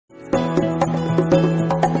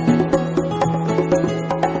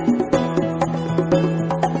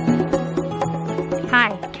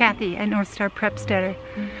At Northstar Prepsteader.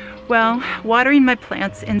 Well, watering my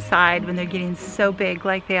plants inside when they're getting so big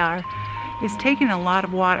like they are is taking a lot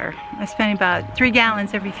of water. I spend about 3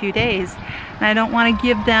 gallons every few days, and I don't want to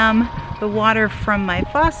give them the water from my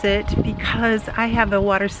faucet because I have a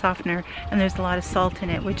water softener and there's a lot of salt in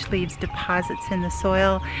it, which leaves deposits in the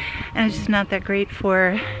soil, and it's just not that great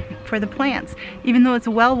for the plants. Even though it's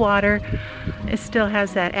well water, it still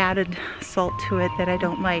has that added salt to it that I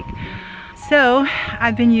don't like. So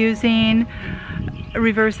I've been using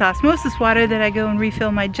reverse osmosis water that I go and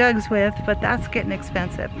refill my jugs with, but that's getting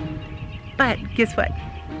expensive. But guess what?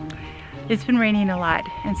 It's been raining a lot,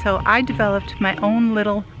 and so I developed my own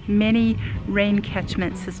little mini rain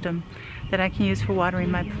catchment system that I can use for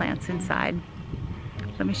watering my plants inside.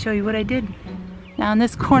 Let me show you what I did. Now in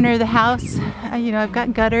this corner of the house, I've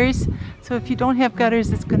got gutters, so if you don't have gutters,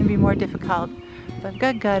 it's going to be more difficult. I've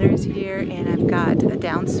got gutters here and I've got a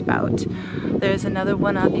downspout. There's another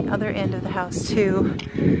one on the other end of the house too,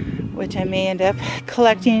 which I may end up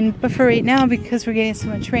collecting, but for right now, because we're getting so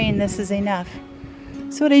much rain, this is enough.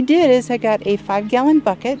 So what I did is I got a 5-gallon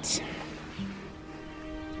bucket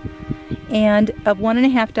and a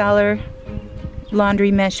 $1.50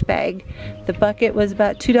 laundry mesh bag. The bucket was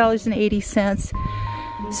about $2.80.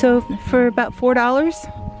 So for about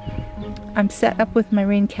 $4, I'm set up with my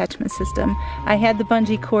rain catchment system. I had the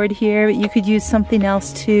bungee cord here, but you could use something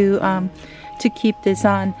else to keep this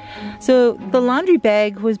on. So the laundry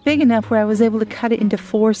bag was big enough where I was able to cut it into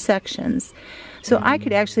 4 sections. So I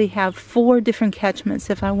could actually have 4 different catchments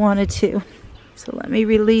if I wanted to. So let me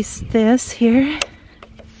release this here.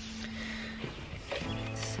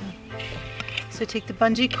 So take the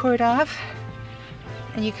bungee cord off,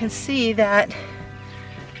 and you can see that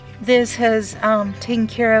this has taken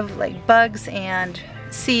care of like bugs and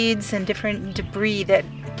seeds and different debris that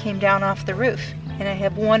came down off the roof. And I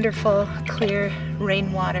have wonderful clear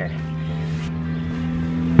rainwater.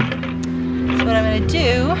 So what I'm going to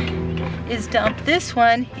do is dump this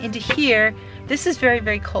one into here. This is very,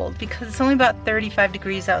 very cold because it's only about 35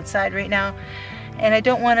 degrees outside right now, and I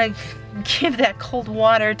don't want to give that cold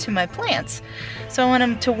water to my plants. So I want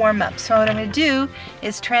them to warm up. So what I'm going to do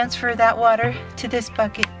is transfer that water to this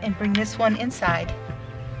bucket and bring this one inside.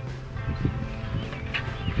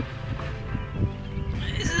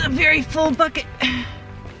 This is a very full bucket.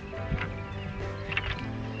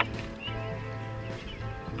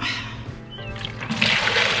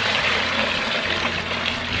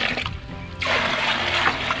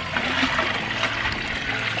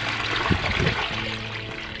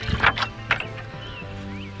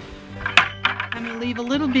 Leave a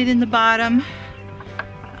little bit in the bottom.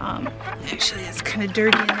 Actually, it's kind of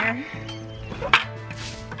dirty in there.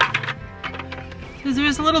 Because there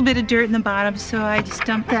was a little bit of dirt in the bottom, so I just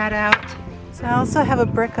dumped that out. So I also have a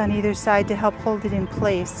brick on either side to help hold it in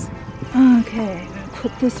place. Okay, I'm gonna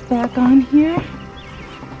put this back on here.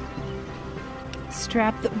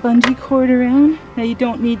 Strap the bungee cord around. Now you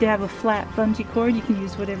don't need to have a flat bungee cord. You can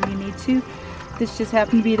use whatever you need to. This just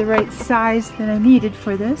happened to be the right size that I needed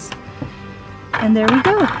for this. And there we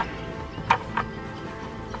go.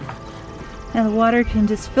 Now the water can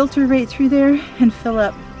just filter right through there and fill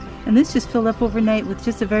up. And this just filled up overnight with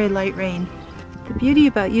just a very light rain. The beauty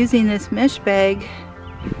about using this mesh bag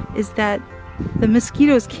is that the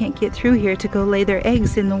mosquitoes can't get through here to go lay their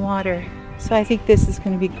eggs in the water. So I think this is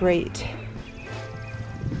going to be great.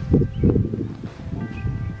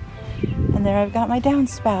 And there I've got my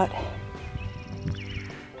downspout.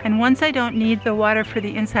 And once I don't need the water for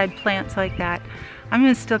the inside plants like that, I'm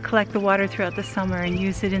going to still collect the water throughout the summer and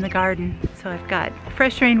use it in the garden. So I've got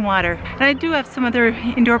fresh rainwater. And I do have some other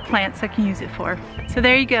indoor plants I can use it for. So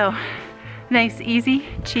there you go. Nice, easy,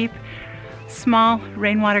 cheap, small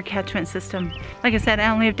rainwater catchment system. Like I said, I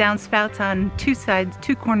only have downspouts on 2 sides,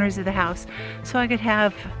 2 corners of the house. So I could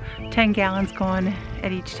have 10 gallons going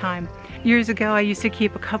at each time. Years ago, I used to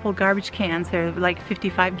keep a couple garbage cans. They're like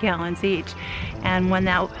 55 gallons each. And when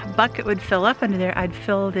that bucket would fill up under there, I'd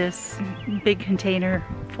fill this big container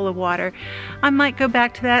full of water. I might go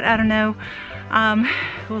back to that, I don't know.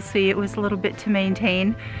 We'll see. It was a little bit to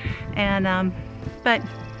maintain. And, but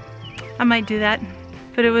I might do that.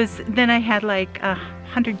 But it was, then I had like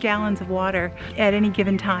 100 gallons of water at any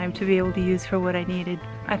given time to be able to use for what I needed.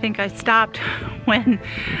 I think I stopped when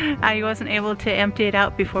I wasn't able to empty it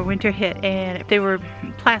out before winter hit, and they were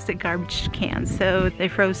plastic garbage cans, so they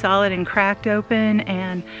froze solid and cracked open,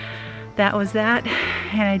 and that was that,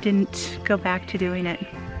 and I didn't go back to doing it.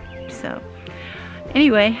 So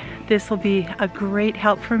anyway, this will be a great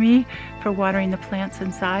help for me for watering the plants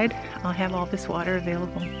inside, I'll have all this water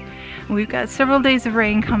available. We've got several days of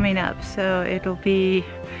rain coming up, so it'll be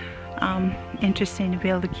interesting to be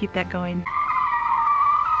able to keep that going.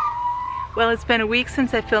 Well, it's been a week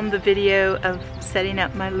since I filmed the video of setting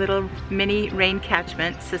up my little mini rain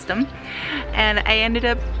catchment system, and I ended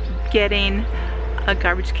up getting a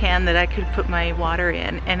garbage can that I could put my water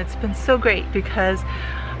in, and it's been so great because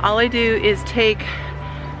all I do is take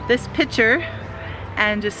this pitcher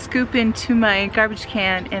and just scoop into my garbage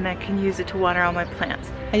can, and I can use it to water all my plants.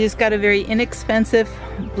 I just got a very inexpensive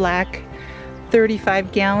black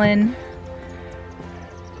 35-gallon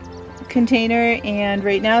container, and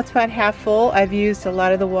right now it's about half full. I've used a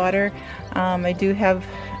lot of the water. I do have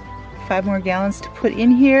 5 more gallons to put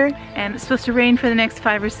in here, and it's supposed to rain for the next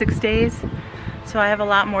 5 or 6 days, so I have a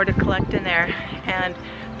lot more to collect in there. And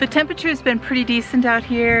the temperature has been pretty decent out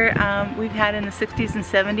here. We've had in the 60s and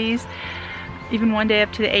 70s, even one day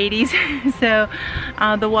up to the 80s. So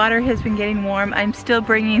the water has been getting warm. I'm still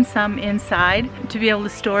bringing some inside to be able to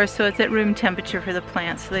store, so it's at room temperature for the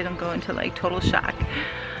plants so they don't go into like total shock.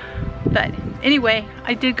 But anyway,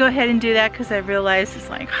 I did go ahead and do that because I realized it's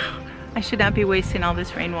like, I should not be wasting all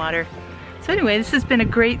this rainwater. So anyway, this has been a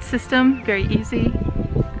great system, very easy,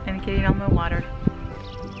 and getting all my water.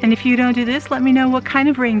 And if you don't do this, let me know what kind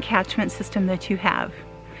of rain catchment system that you have.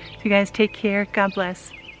 So you guys take care, God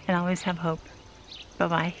bless, and always have hope.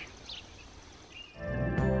 Bye-bye.